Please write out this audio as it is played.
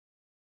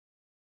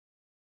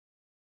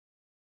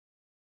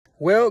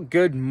Well,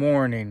 good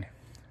morning.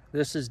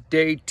 This is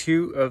day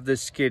 2 of the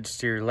skid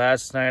steer.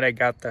 Last night I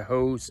got the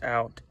hose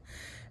out,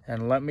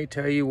 and let me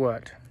tell you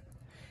what,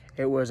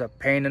 it was a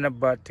pain in the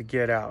butt to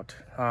get out.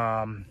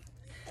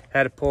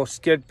 Had to pull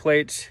skid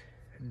plates,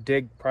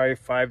 dig probably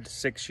 5 to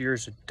 6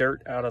 years of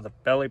dirt out of the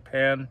belly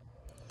pan,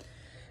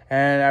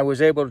 and I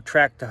was able to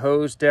track the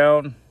hose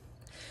down.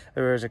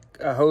 There was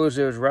a hose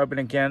it was rubbing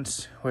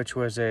against, which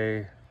was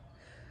I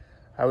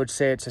would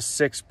say it's a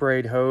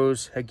 6-braid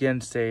hose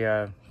against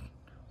a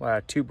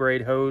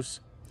 2-braid hose.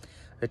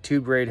 The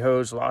 2-braid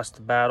hose lost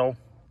the battle.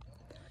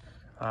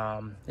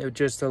 It was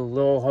just a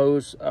little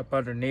hose up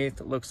underneath.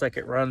 It looks like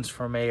it runs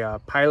from a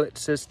pilot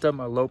system,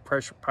 a low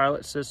pressure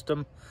pilot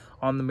system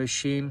on the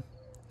machine,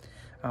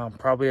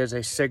 probably as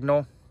a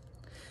signal.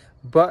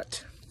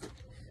 But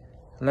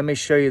let me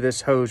show you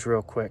this hose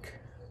real quick.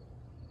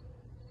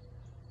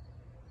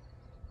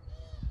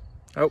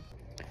 Oh,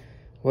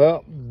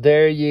 well,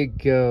 there you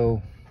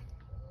go.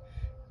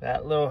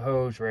 That little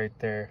hose right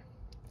there.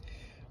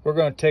 We're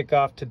going to take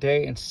off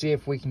today and see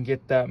if we can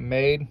get that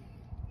made.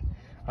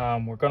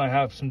 We're going to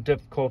have some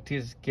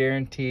difficulties,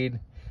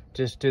 guaranteed,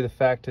 just due to the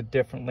fact of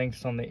different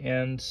lengths on the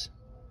ends.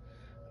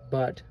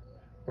 But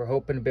we're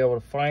hoping to be able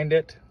to find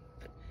it,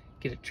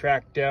 get it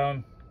tracked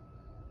down.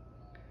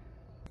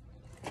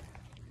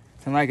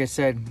 And like I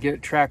said, get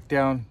it tracked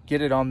down,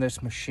 get it on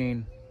this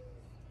machine.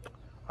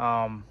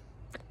 It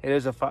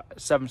is a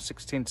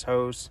 7/16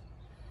 hose,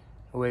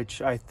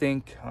 which I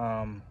think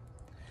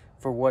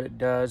for what it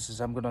does is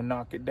I'm going to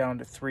knock it down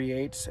to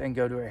 3/8 and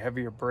go to a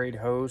heavier braid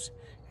hose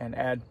and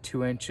add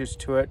 2 inches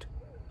to it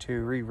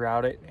to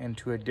reroute it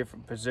into a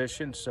different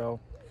position.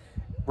 So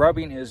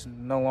rubbing is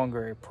no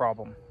longer a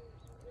problem.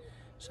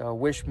 So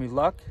wish me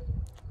luck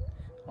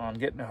on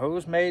getting the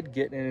hose made,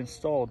 getting it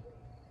installed,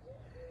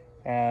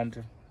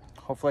 and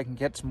hopefully I can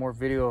get some more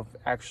video of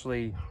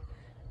actually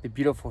the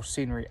beautiful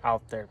scenery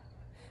out there.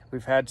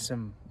 We've had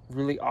some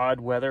really odd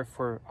weather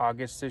for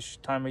August this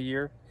time of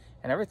year,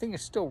 and everything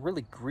is still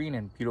really green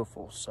and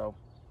beautiful. So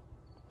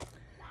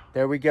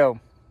there we go.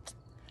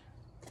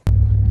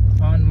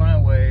 On my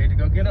way to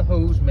go get a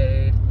hose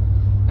made,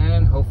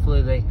 and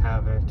hopefully they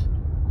have it.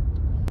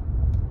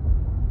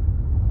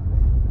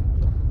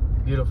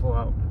 Beautiful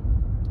out.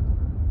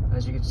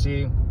 As you can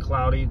see,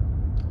 cloudy,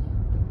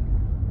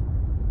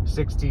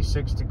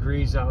 66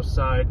 degrees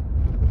outside,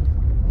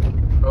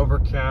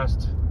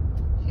 overcast,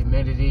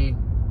 humidity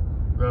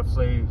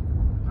roughly,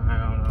 I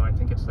don't know, I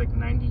think it's like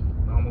 90,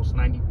 almost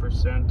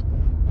 90%.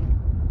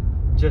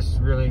 Just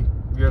really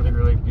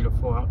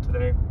beautiful out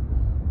today.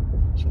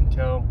 As you can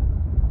tell,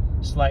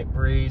 slight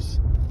breeze,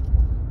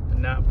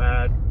 and not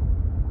bad.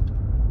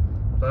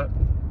 But,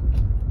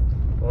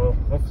 well,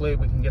 hopefully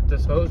we can get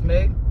this hose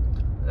made.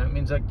 That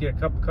means I can get a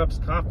couple cups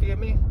of coffee in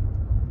me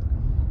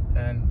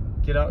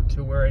and get out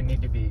to where I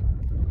need to be.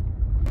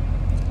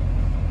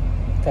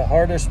 The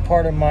hardest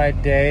part of my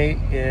day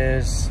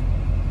is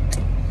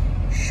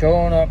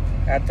showing up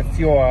at the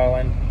fuel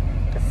island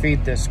to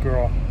feed this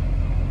girl.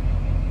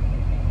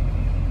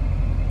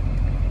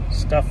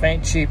 Stuff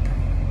ain't cheap.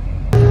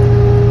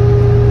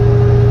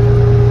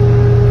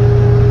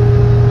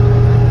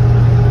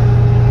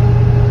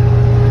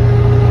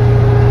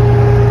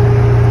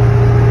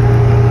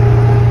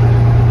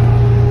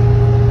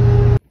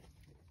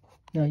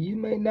 Now you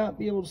may not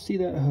be able to see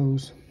that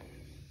hose,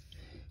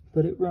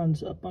 but it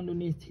runs up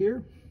underneath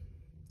here,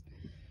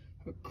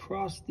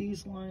 across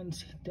these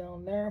lines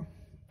down there,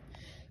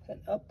 and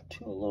up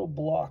to a little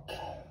block.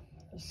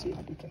 Let's see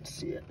if we can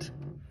see it.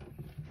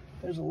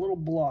 There's a little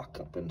block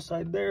up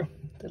inside there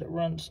that it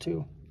runs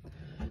to.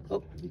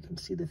 Oh, you can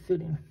see the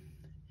fitting.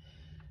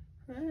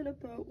 Right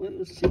about,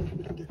 let's see if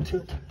we can get to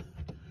it.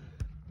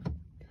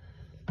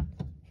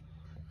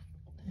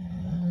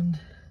 And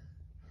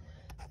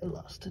I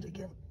lost it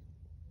again.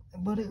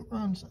 But it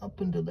runs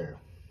up into there.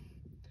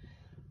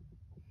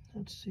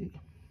 Let's see.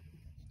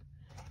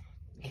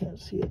 Can't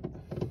see it.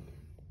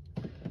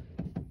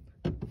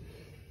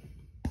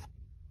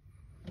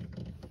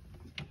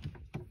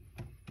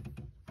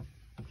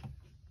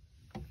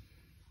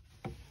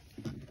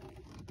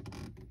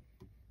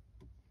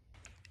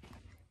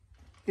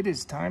 It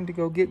is time to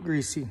go get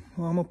greasy.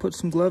 Well, I'm gonna put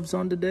some gloves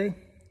on today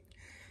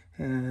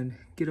and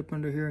get up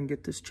under here and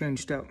get this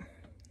changed out.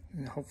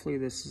 And hopefully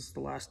this is the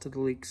last of the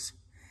leaks.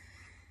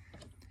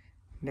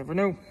 Never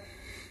know.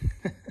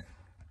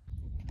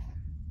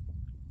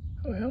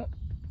 Well,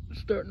 it's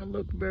starting to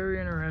look very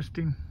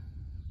interesting.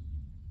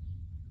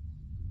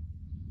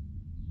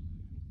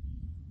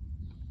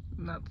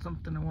 Not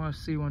something I want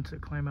to see once I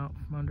climb out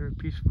from under a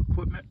piece of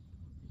equipment.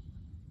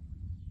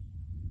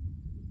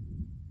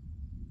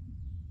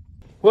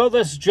 Well,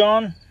 this is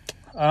John.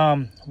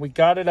 We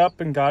got it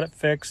up and got it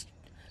fixed.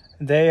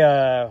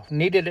 They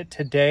needed it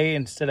today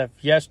instead of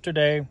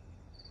yesterday,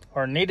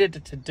 or needed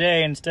it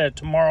today instead of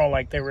tomorrow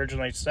like they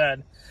originally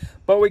said.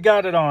 But we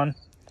got it on.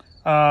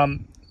 I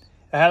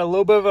had a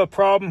little bit of a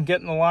problem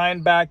getting the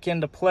line back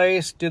into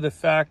place due to the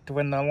fact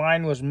when the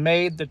line was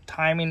made, the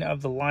timing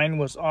of the line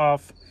was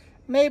off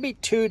maybe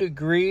 2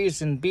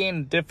 degrees, and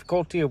being the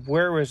difficulty of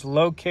where it was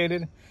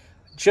located,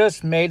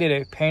 just made it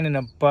a pain in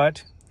the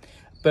butt.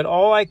 But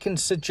all I can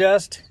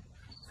suggest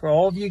for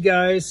all of you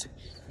guys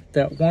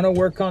that want to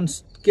work on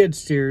skid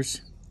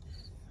steers,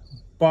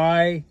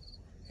 buy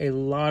a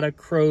lot of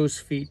crow's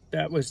feet.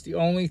 That was the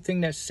only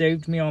thing that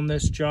saved me on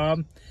this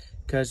job,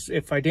 because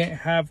if I didn't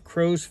have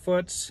crow's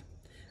foots,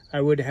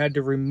 I would have had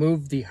to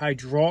remove the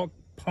hydraulic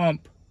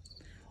pump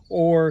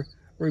or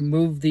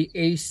remove the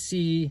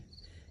AC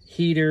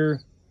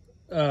heater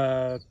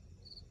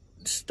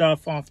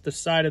stuff off the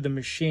side of the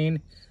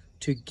machine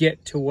to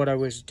get to what I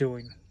was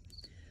doing.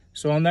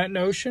 So on that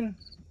notion,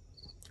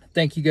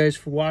 thank you guys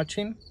for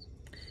watching,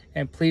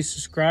 and please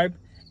subscribe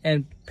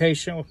and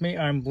patient with me.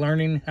 I'm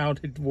learning how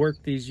to work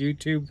these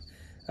YouTube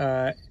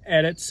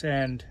edits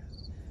and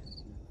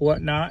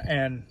whatnot,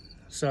 and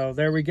so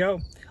there we go.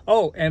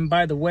 Oh, and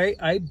by the way,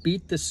 I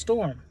beat the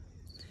storm.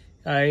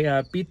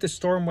 I beat the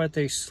storm with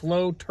a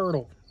slow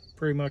turtle.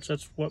 Pretty much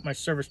that's what my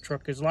service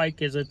truck is like,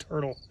 is a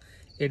turtle.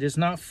 It is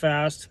not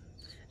fast.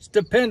 It's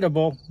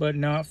dependable, but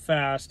not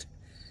fast.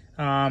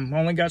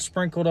 Only got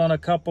sprinkled on a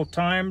couple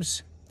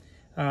times.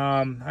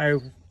 I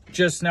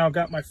just now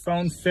got my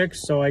phone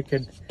fixed so I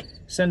could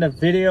send a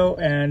video,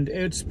 and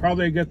it's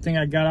probably a good thing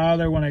I got out of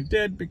there when I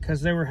did,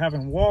 because they were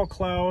having wall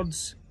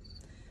clouds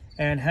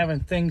and having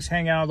things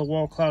hang out of the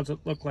wall clouds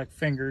that look like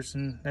fingers,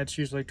 and that's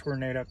usually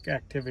tornado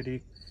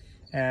activity.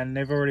 And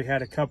they've already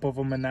had a couple of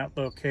them in that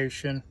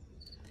location.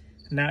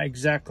 Not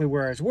exactly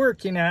where I was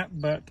working at,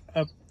 but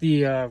up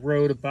the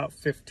road about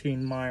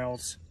 15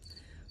 miles.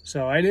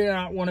 So I did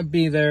not want to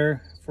be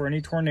there for any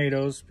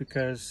tornadoes,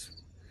 because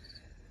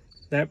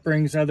that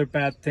brings other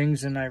bad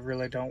things, and I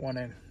really don't want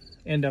to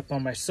end up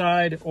on my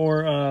side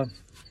or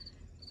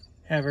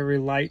have every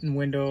light and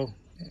window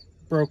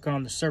broke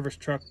on the service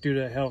truck due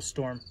to a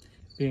hailstorm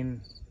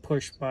being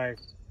pushed by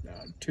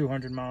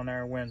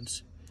 200-mile-an-hour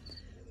winds.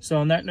 So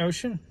on that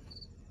notion,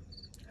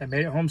 I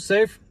made it home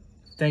safe.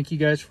 Thank you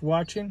guys for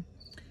watching,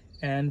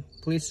 and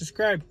please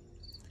subscribe.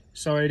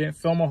 Sorry I didn't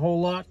film a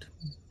whole lot,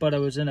 but I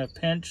was in a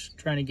pinch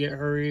trying to get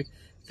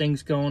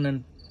things going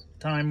and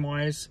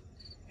time-wise,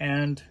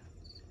 and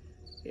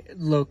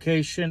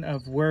location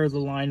of where the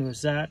line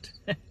was at.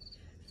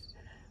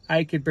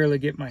 I could barely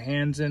get my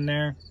hands in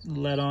there,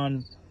 let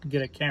on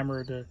get a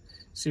camera to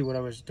see what I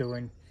was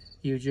doing.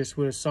 You just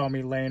would have saw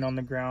me laying on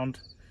the ground,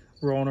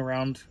 rolling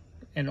around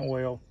in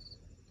oil,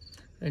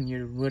 and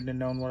you wouldn't have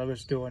known what I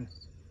was doing.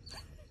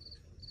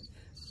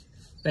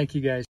 Thank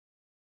you guys.